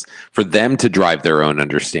themselves, for them to drive their own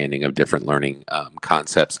understanding of different learning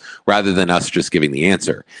concepts rather than us just giving the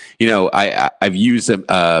answer. I've used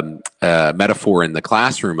a metaphor in the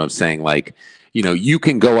classroom of saying, like, you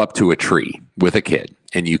can go up to a tree with a kid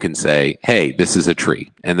and you can say, hey, this is a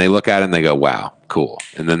tree. And they look at it and they go, wow, cool.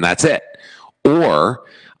 And then that's it. Or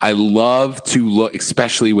I love to look,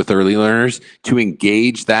 especially with early learners, to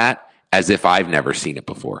engage that as if I've never seen it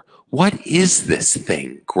before. What is this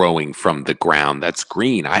thing growing from the ground that's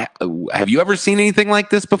green? Have you ever seen anything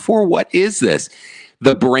like this before? What is this?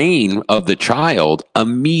 The brain of the child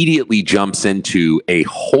immediately jumps into a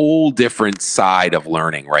whole different side of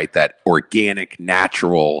learning, right? That organic,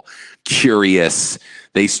 natural, curious.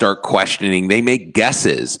 They start questioning. They make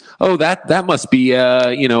guesses. Oh, that must be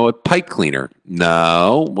a pipe cleaner.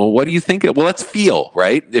 No. Well, what do you think? Well, let's feel,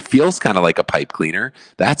 right? It feels kind of like a pipe cleaner.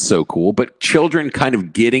 That's so cool. But children kind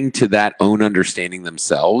of getting to that own understanding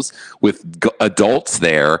themselves, with adults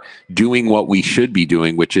there doing what we should be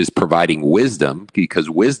doing, which is providing wisdom, because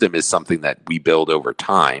wisdom is something that we build over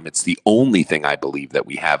time. It's the only thing I believe that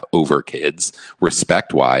we have over kids,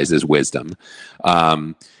 respect-wise, is wisdom.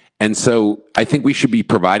 And so I think we should be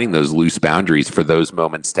providing those loose boundaries for those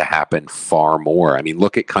moments to happen far more. I mean,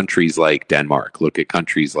 look at countries like Denmark. Look at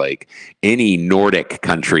countries like any Nordic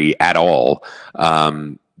country at all.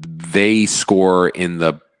 They score in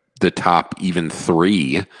the top even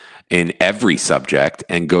 3 in every subject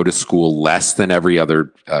and go to school less than every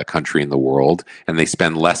other country in the world. And they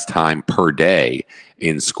spend less time per day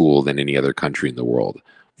in school than any other country in the world.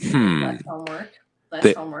 Less homework.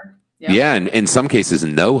 Less homework. Yeah, and in some cases,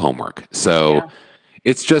 no homework. So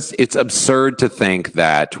it's absurd to think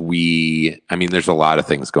that there's a lot of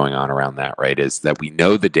things going on around that, right? Is that we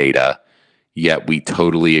know the data, yet we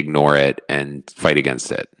totally ignore it and fight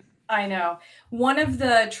against it. I know. One of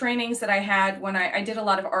the trainings that I had when I did a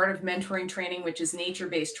lot of art of mentoring training, which is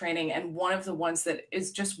nature-based training, and one of the ones that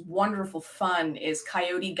is just wonderful fun is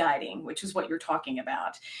coyote guiding, which is what you're talking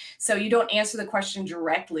about. So you don't answer the question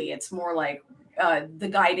directly. It's more like the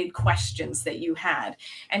guided questions that you had.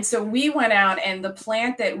 And so we went out, and the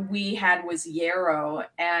plant that we had was yarrow,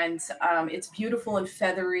 and it's beautiful and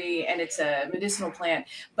feathery, and it's a medicinal plant.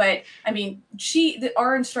 But I mean,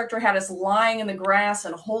 our instructor had us lying in the grass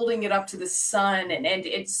and holding it up to the sun. And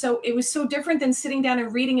it was so different than sitting down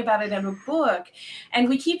and reading about it in a book. And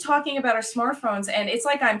we keep talking about our smartphones, and it's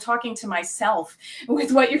like I'm talking to myself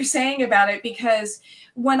with what you're saying about it, because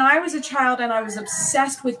when I was a child and I was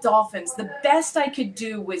obsessed with dolphins, the best best I could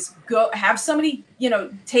do was go have somebody,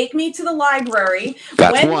 take me to the library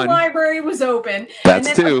That's when one. the library was open. That's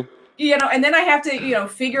and then, two. And then I have to,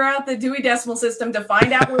 figure out the Dewey Decimal System to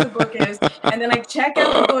find out where the book is. And then I check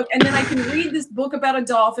out the book, and then I can read this book about a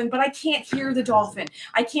dolphin, but I can't hear the dolphin.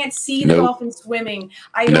 I can't see the dolphin swimming.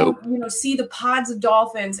 I don't, see the pods of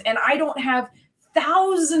dolphins, and I don't have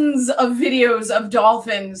thousands of videos of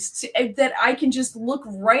dolphins that I can just look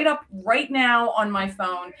right up right now on my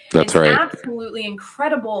phone. That's it's right. Absolutely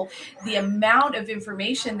incredible the amount of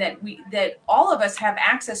information that all of us have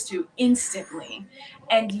access to instantly,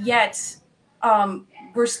 and yet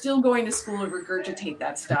we're still going to school to regurgitate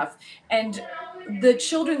that stuff. And the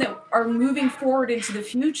children that are moving forward into the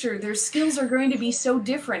future, their skills are going to be so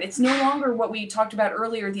different. It's no longer what we talked about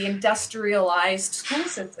earlier, the industrialized school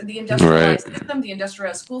system, the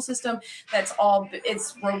industrialized school system. It's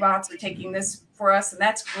robots are taking this for us, and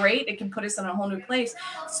that's great. It can put us in a whole new place.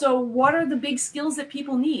 So what are the big skills that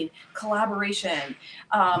people need? Collaboration,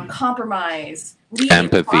 compromise, leading,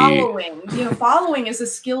 empathy, following. Following is a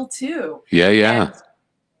skill too. Yeah.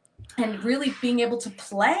 And really being able to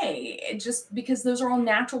play, just because those are all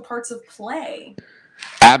natural parts of play.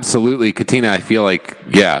 Absolutely. Catina, I feel like,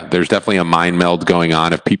 there's definitely a mind meld going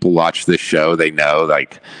on. If people watch this show, they know,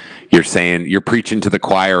 like you're saying, you're preaching to the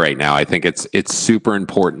choir right now. I think it's super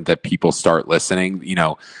important that people start listening.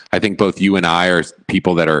 I think both you and I are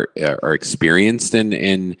people that are experienced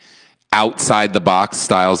in outside the box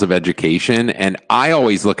styles of education. And I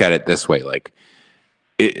always look at it this way, like,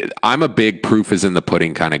 I'm a big proof is in the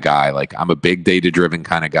pudding kind of guy. Like, I'm a big data driven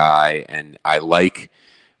kind of guy. And I like,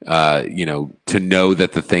 to know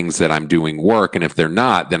that the things that I'm doing work. And if they're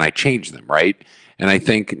not, then I change them. Right. And I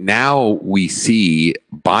think now we see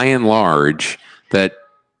by and large that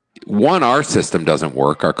one, our system doesn't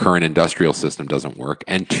work. Our current industrial system doesn't work.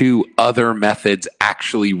 And two, other methods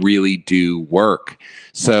actually really do work.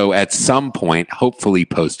 So at some point, hopefully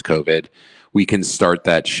post-COVID, we can start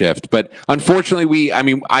that shift. But unfortunately,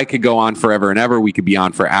 I could go on forever and ever. We could be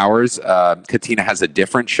on for hours. Catina has a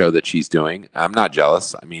different show that she's doing. I'm not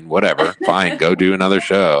jealous. Whatever. Fine. Go do another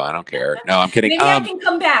show. I don't care. No, I'm kidding. Maybe I can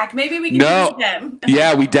come back. Maybe we can do this again.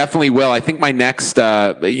 Yeah, we definitely will. I think my next,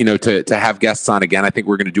 to have guests on again, I think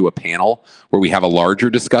we're going to do a panel where we have a larger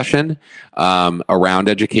discussion around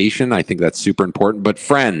education. I think that's super important. But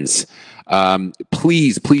friends,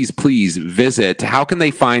 please visit. How can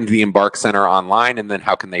they find the Embark Center online, and then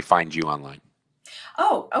how can they find you online?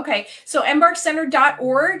 Oh, okay. So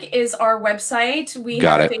embarkcenter.org is our website. We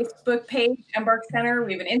have a Facebook page, Embark Center.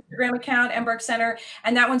 We have an Instagram account, Embark Center.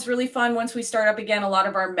 And that one's really fun. Once we start up again, a lot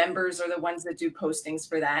of our members are the ones that do postings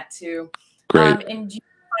for that too. Great. And you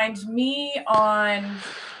can find me on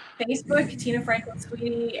Facebook, Catina Franklin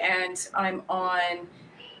Sweedy, and I'm on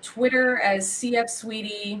Twitter as CF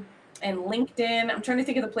Sweedy, and LinkedIn. I'm trying to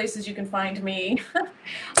think of the places you can find me.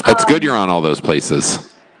 That's good. You're on all those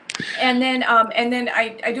places. And then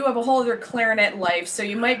I do have a whole other clarinet life, so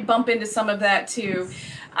you might bump into some of that too.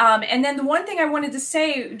 And then the one thing I wanted to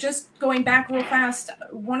say, just going back real fast,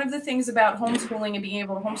 one of the things about homeschooling and being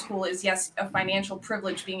able to homeschool is, yes, a financial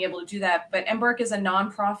privilege being able to do that. But Embark is a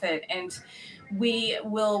nonprofit, and we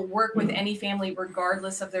will work with any family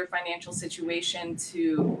regardless of their financial situation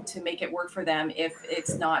to make it work for them if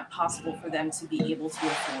it's not possible for them to be able to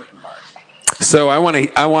afford Embark. So I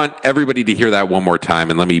want everybody to hear that one more time,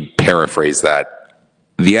 and let me paraphrase that.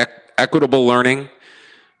 The equitable learning,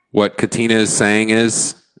 what Catina is saying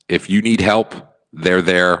is, if you need help, they're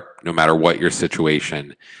there no matter what your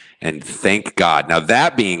situation. And thank God. Now,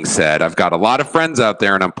 that being said, I've got a lot of friends out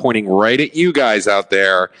there, and I'm pointing right at you guys out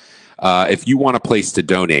there. If you want a place to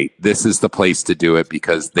donate, this is the place to do it,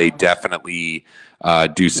 because they definitely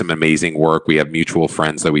do some amazing work. We have mutual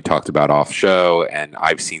friends that we talked about off show, and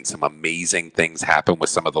I've seen some amazing things happen with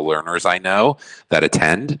some of the learners I know that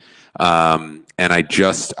attend. And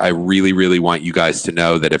I really, really want you guys to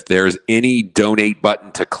know that if there's any donate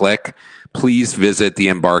button to click, please visit the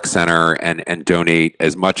Embark Center and donate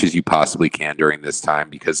as much as you possibly can during this time,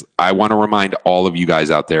 because I want to remind all of you guys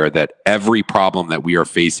out there that every problem that we are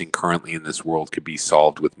facing currently in this world could be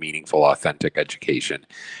solved with meaningful, authentic education.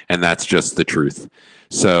 And that's just the truth.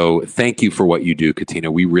 So thank you for what you do,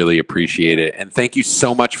 Catina. We really appreciate it. And thank you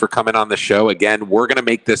so much for coming on the show. Again, we're going to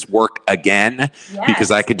make this work again,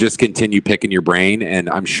 because I could just continue picking your brain, and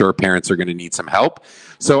I'm sure parents are going to need some help.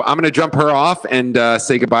 So I'm going to jump her off and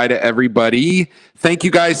say goodbye to everybody. Thank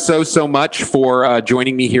you guys so much for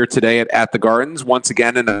joining me here today at the Gardens. Once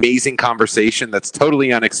again, an amazing conversation that's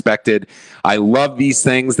totally unexpected. I love these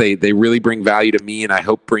things. They really bring value to me, and I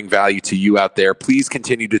hope bring value to you out there. Please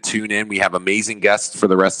continue to tune in. We have amazing guests for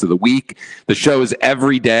the rest of the week. The show is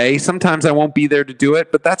every day. Sometimes I won't be there to do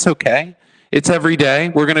it, but that's okay. It's every day.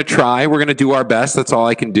 We're going to try. We're going to do our best. That's all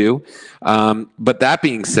I can do. But that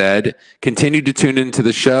being said, continue to tune into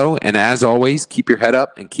the show. And as always, keep your head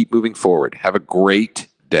up and keep moving forward. Have a great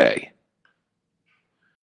day.